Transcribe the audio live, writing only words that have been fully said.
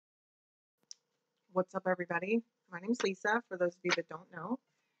What's up, everybody? My name's Lisa, for those of you that don't know.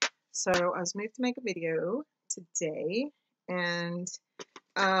 So I was moved to make a video today, and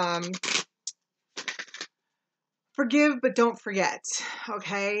um, forgive but don't forget,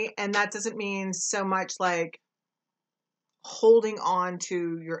 okay? And that doesn't mean so much like holding on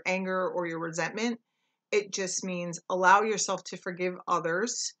to your anger or your resentment. It just means allow yourself to forgive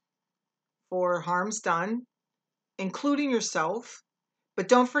others for harms done, including yourself, but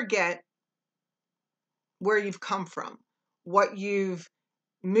don't forget where you've come from, what you've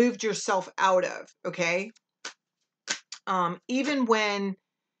moved yourself out of, okay? Even when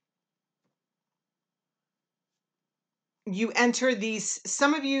you enter these,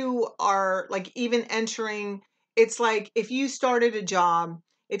 some of you are like even entering, it's like if you started a job,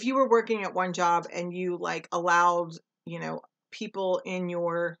 if you were working at one job and you like allowed, people in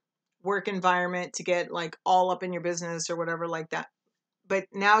your work environment to get like all up in your business or whatever like that. But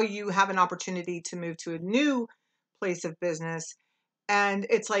now you have an opportunity to move to a new place of business. And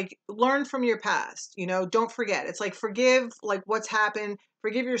it's like, learn from your past, don't forget. It's like, forgive like what's happened,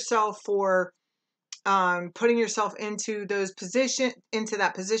 forgive yourself for putting yourself into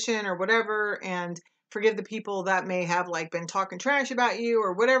that position or whatever, and forgive the people that may have like been talking trash about you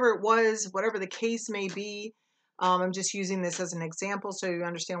or whatever it was, whatever the case may be. I'm just using this as an example so you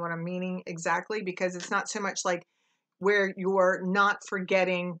understand what I'm meaning exactly, because it's not so much like where you're not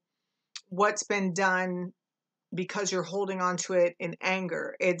forgetting what's been done because you're holding on to it in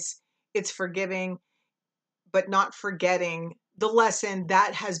anger. It's forgiving but not forgetting the lesson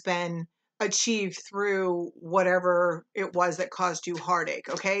that has been achieved through whatever it was that caused you heartache.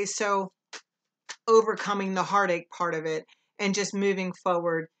 Okay, so overcoming the heartache part of it and just moving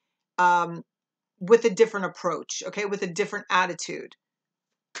forward um, with a different approach, okay, with a different attitude.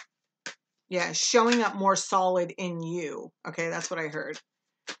 Yeah, showing up more solid in you. Okay, that's what I heard.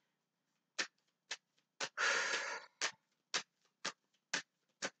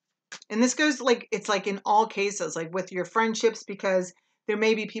 And this goes like, it's like in all cases, like with your friendships, because there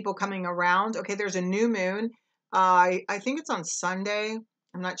may be people coming around. Okay, there's a new moon. I think it's on Sunday.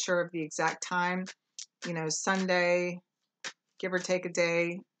 I'm not sure of the exact time. Sunday, give or take a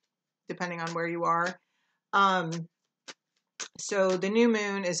day, depending on where you are. So the new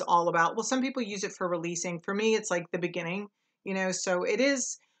moon is all about, well, some people use it for releasing. For me, it's like the beginning, so it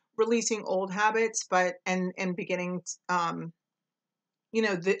is releasing old habits, but and beginning a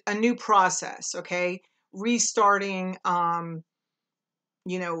new process, okay? Restarting, a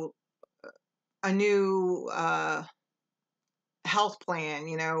new health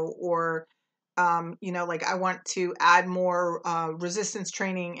plan, or, like I want to add more resistance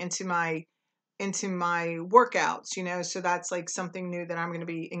training into my workouts, so that's like something new that I'm going to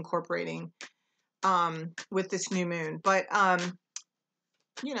be incorporating with this new moon. But,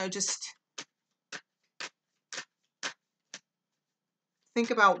 just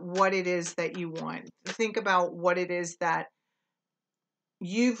think about what it is that you want. Think about what it is that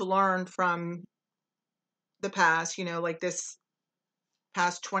you've learned from the past, like this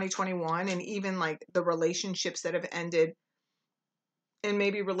past 2021, and even like the relationships that have ended and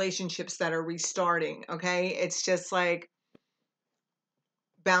maybe relationships that are restarting. Okay. It's just like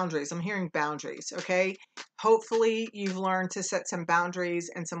boundaries. I'm hearing boundaries. Okay. Hopefully you've learned to set some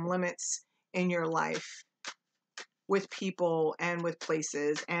boundaries and some limits in your life with people and with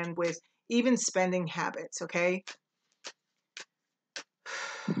places and with even spending habits. Okay.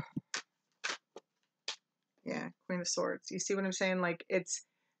 Yeah. Queen of Swords. You see what I'm saying? Like, it's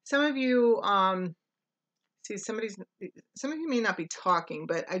some of you, see, some of you may not be talking,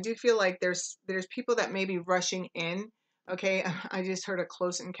 but I do feel like there's people that may be rushing in. Okay. I just heard a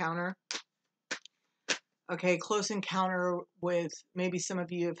close encounter. Okay. Close encounter with, maybe some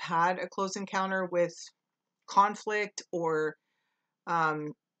of you have had a close encounter with conflict or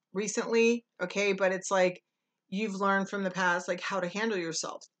recently. Okay. But it's like you've learned from the past, like how to handle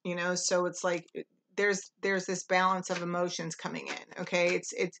yourself, so it's like there's this balance of emotions coming in. Okay.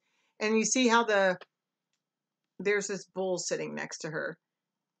 And you see how there's this bull sitting next to her.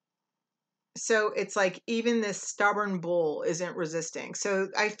 So it's like even this stubborn bull isn't resisting. So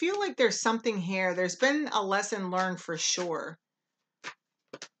I feel like there's something here. There's been a lesson learned for sure.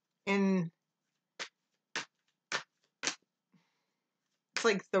 And it's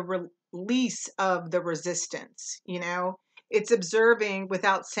like the release of the resistance, It's observing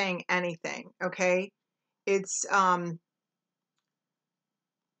without saying anything, okay? It's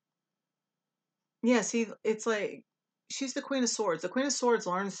yeah, see, it's like she's the Queen of Swords. The Queen of Swords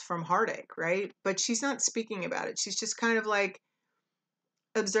learns from heartache, right? But she's not speaking about it. She's just kind of like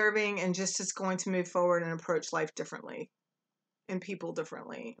observing and just is going to move forward and approach life differently and people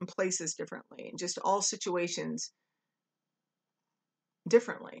differently and places differently and just all situations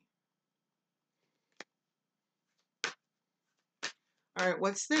differently. All right,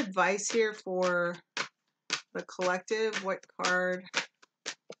 what's the advice here for the collective? What card?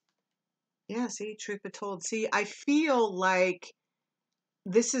 Yeah, see, truth be told. See, I feel like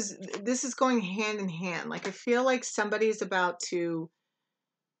this is going hand in hand. Like I feel like somebody's about to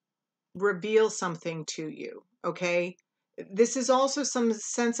reveal something to you, okay? This is also some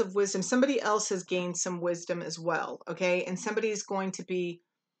sense of wisdom. Somebody else has gained some wisdom as well, okay? And somebody's going to be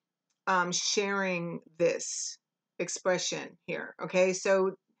sharing this expression here, okay?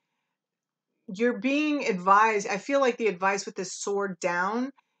 So you're being advised. I feel like the advice with this sword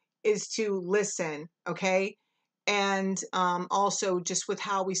down is to listen, okay? And also just with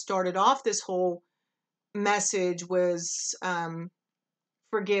how we started off this whole message was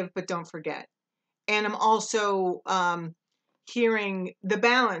forgive but don't forget. And I'm also hearing the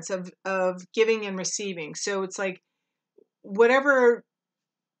balance of giving and receiving. So it's like whoever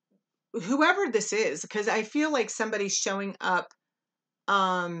this is, because I feel like somebody's showing up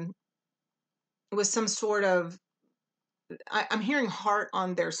um, with some sort of, I'm hearing heart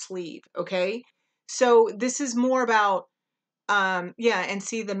on their sleeve. Okay, so this is more about yeah, and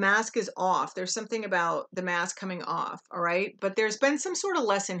see, the mask is off. There's something about the mask coming off. All right, but there's been some sort of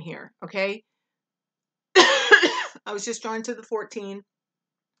lesson here. Okay. I was just drawn to the 14,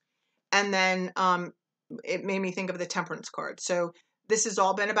 and then it made me think of the Temperance card. So this has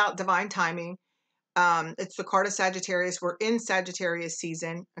all been about divine timing. It's the card of Sagittarius. We're in Sagittarius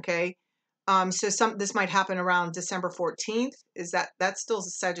season. Okay. So this might happen around December 14th. That's still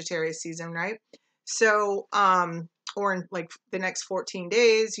Sagittarius season, right? So or in like the next 14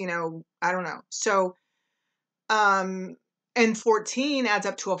 days, I don't know. So and 14 adds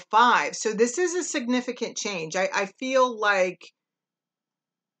up to a 5. So this is a significant change. I feel like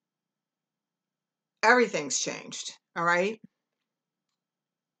everything's changed. All right.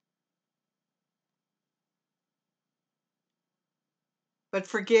 But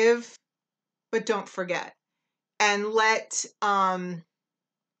forgive, but don't forget. And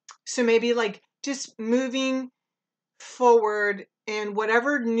so maybe like just moving forward in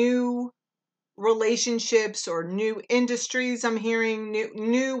whatever new relationships or new industries I'm hearing,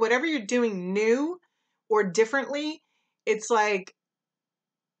 new whatever you're doing new or differently, it's like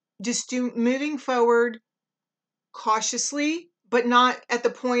just moving forward cautiously, but not at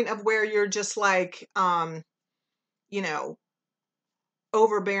the point of where you're just like you know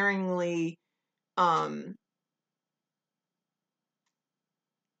overbearingly um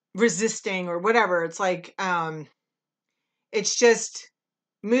resisting or whatever. It's like it's just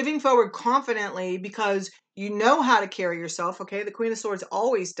moving forward confidently because you know how to carry yourself. Okay, the Queen of Swords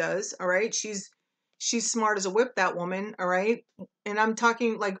always does. All right, she's smart as a whip, that woman. All right, and I'm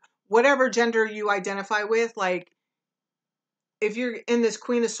talking like whatever gender you identify with. Like if you're in this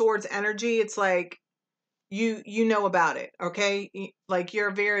Queen of Swords energy, it's like you know about it. Okay, like you're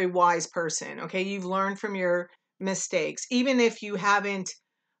a very wise person. Okay, you've learned from your mistakes, even if you haven't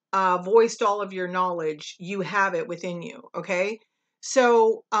voiced all of your knowledge, you have it within you. Okay,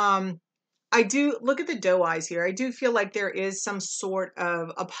 so I do look at the doe eyes here. I do feel like there is some sort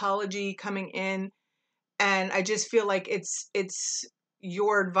of apology coming in, and I just feel like it's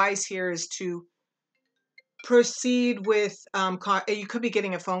your advice here is to proceed with you could be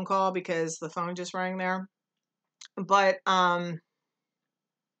getting a phone call because the phone just rang there, but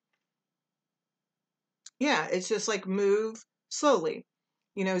yeah, it's just like move slowly.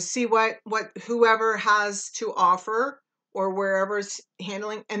 See what whoever has to offer or wherever's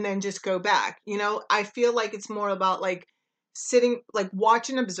handling, and then just go back. I feel like it's more about like sitting, like watch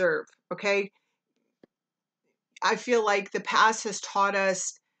and observe. Okay. I feel like the past has taught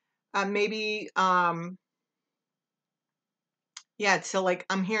us maybe yeah, so like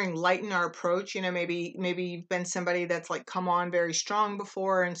I'm hearing lighten our approach. Maybe you've been somebody that's like come on very strong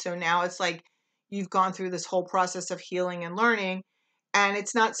before, and so now it's like you've gone through this whole process of healing and learning, and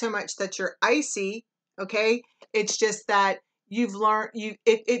it's not so much that you're icy. Okay, it's just that you've learned,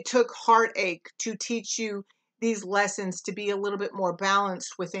 it took heartache to teach you these lessons to be a little bit more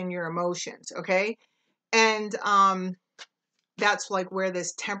balanced within your emotions. Okay, and that's like where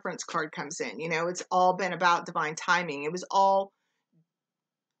this Temperance card comes in. It's all been about divine timing. It was all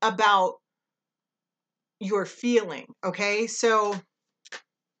about your feeling. Okay, so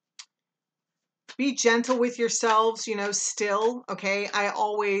be gentle with yourselves, still. Okay,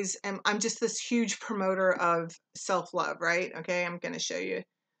 I'm just this huge promoter of self-love, right? Okay, I'm going to show you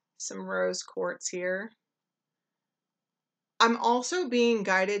some rose quartz here. I'm also being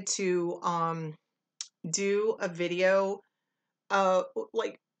guided to do a video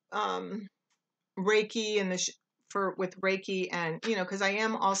like Reiki and for with Reiki, and because I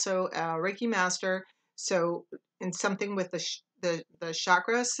am also a Reiki master, so and something with the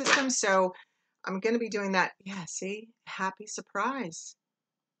chakra system, so I'm going to be doing that. Yeah, see, happy surprise.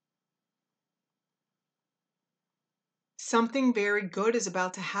 Something very good is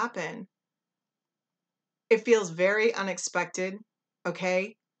about to happen. It feels very unexpected.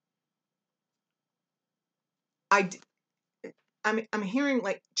 Okay, I d- I'm hearing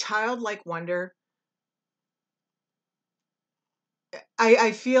like childlike wonder.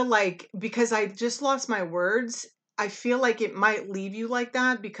 I feel like because I just lost my words, I feel like it might leave you like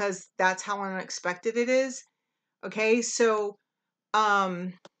that because that's how unexpected it is. Okay, so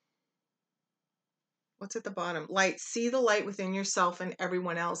um what's at the bottom? Light, see the light within yourself and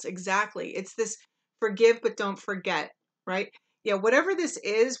everyone else. Exactly. It's this forgive but don't forget, right? Yeah, whatever this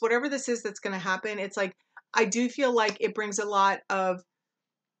is that's going to happen, it's like I do feel like it brings a lot of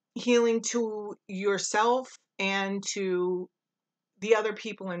healing to yourself and to the other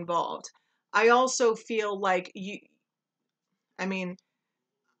people involved. I also feel like I mean,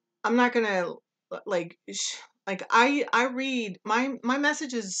 I'm not going to like like I read my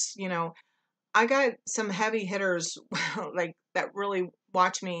messages, I got some heavy hitters like that really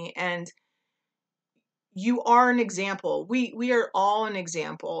watch me, and you are an example. We are all an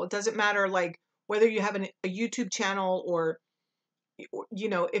example. It doesn't matter like whether you have a YouTube channel or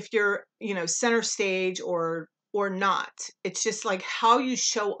if you're, center stage or not. It's just like how you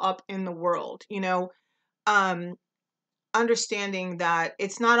show up in the world, um understanding that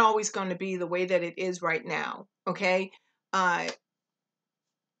it's not always going to be the way that it is right now, okay? Uh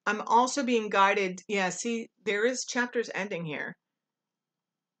I'm also being guided. Yeah, see, there is chapters ending here.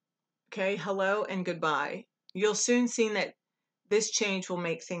 Okay, hello and goodbye. You'll soon see that this change will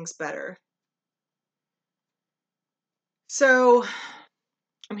make things better. So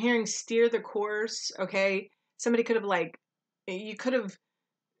I'm hearing steer the course. Okay, somebody could have you could have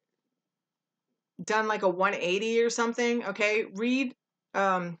done like a 180 or something. Okay, read.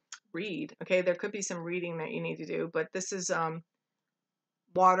 Okay, there could be some reading that you need to do, but this is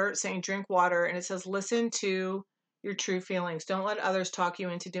water, saying drink water, and it says listen to your true feelings. Don't let others talk you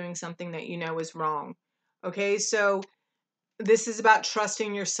into doing something that you know is wrong. Okay, so this is about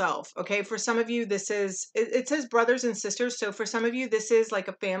trusting yourself. Okay, for some of you it says brothers and sisters, so for some of you this is like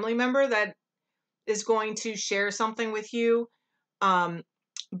a family member that is going to share something with you, um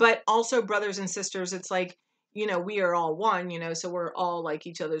but also brothers and sisters, it's like, we are all one, so we're all like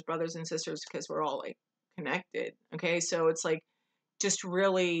each other's brothers and sisters because we're all like connected. Okay, so it's like just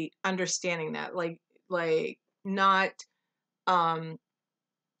really understanding that, like not um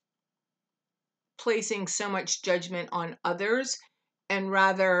placing so much judgment on others, and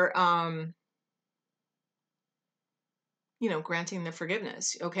rather granting the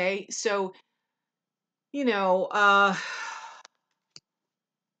forgiveness. Okay, so you know uh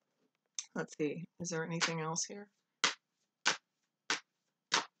let's see, is there anything else here?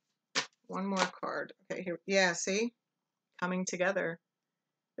 One more card. Okay, here. Yeah, see, coming together.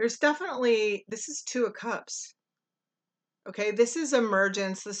 There's definitely, this is Two of Cups. Okay, this is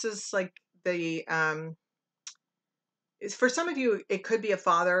emergence. This is like the for some of you it could be a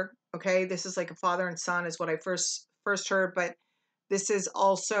father. Okay, this is like a father and son is what I first heard, but this is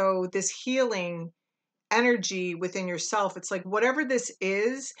also this healing energy within yourself. It's like whatever this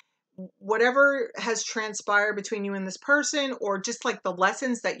is, whatever has transpired between you and this person, or just like the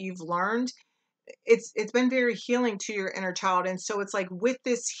lessons that you've learned, it's been very healing to your inner child. And so it's like with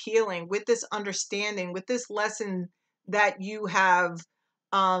this healing, with this understanding, with this lesson that you have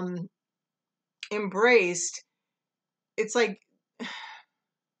um embraced, it's like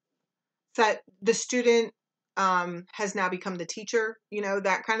that the student has now become the teacher,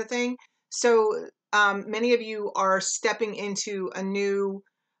 that kind of thing. So many of you are stepping into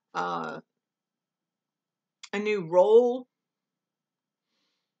uh, a new role,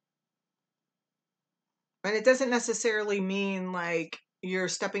 and it doesn't necessarily mean like you're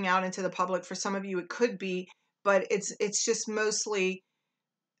stepping out into the public. For some of you, it could be, but it's just mostly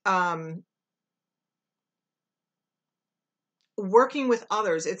um, working with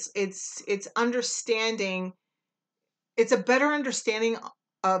others. It's understanding. It's a better understanding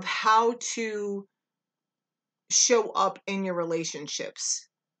of how to show up in your relationships.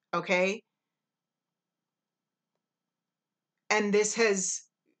 Okay. And this has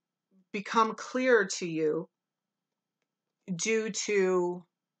become clearer to you due to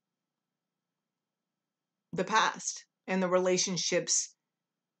the past and the relationships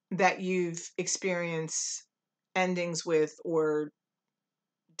that you've experienced endings with or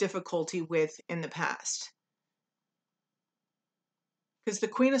difficulty with in the past. because the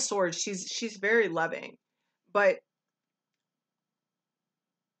Queen of Swords, she's very loving, but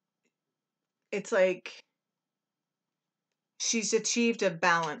it's like she's achieved a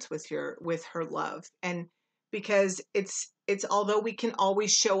balance with her love. And because it's although we can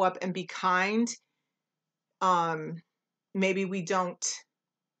always show up and be kind, maybe we don't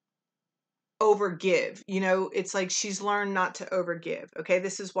overgive. It's like she's learned not to overgive. Okay,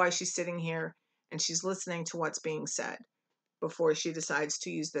 this is why she's sitting here and she's listening to what's being said before she decides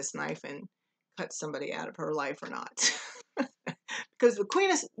to use this knife and cut somebody out of her life or not. Because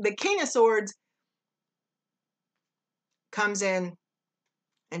the King of Swords comes in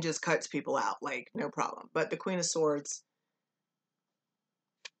and just cuts people out, like, no problem. But the Queen of Swords,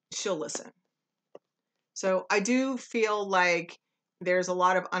 she'll listen. So I do feel like there's a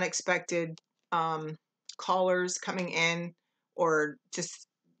lot of unexpected callers coming in, or just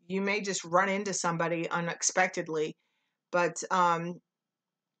you may just run into somebody unexpectedly. But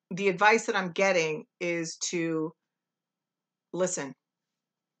the advice that I'm getting is to listen.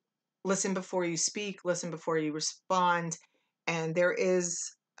 Listen before you speak, listen before you respond. And there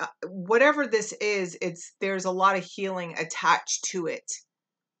is, whatever this is, there's a lot of healing attached to it.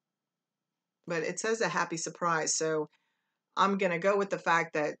 But it says a happy surprise. So I'm going to go with the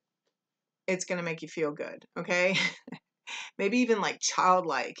fact that it's going to make you feel good. Okay. Maybe even like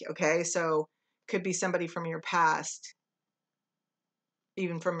childlike. Okay. So could be somebody from your past,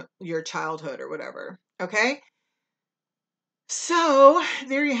 even from your childhood or whatever. Okay. So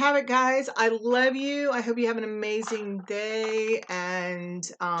there you have it, guys. I love you. I hope you have an amazing day. And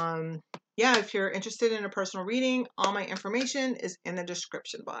yeah, if you're interested in a personal reading, all my information is in the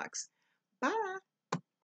description box. Bye.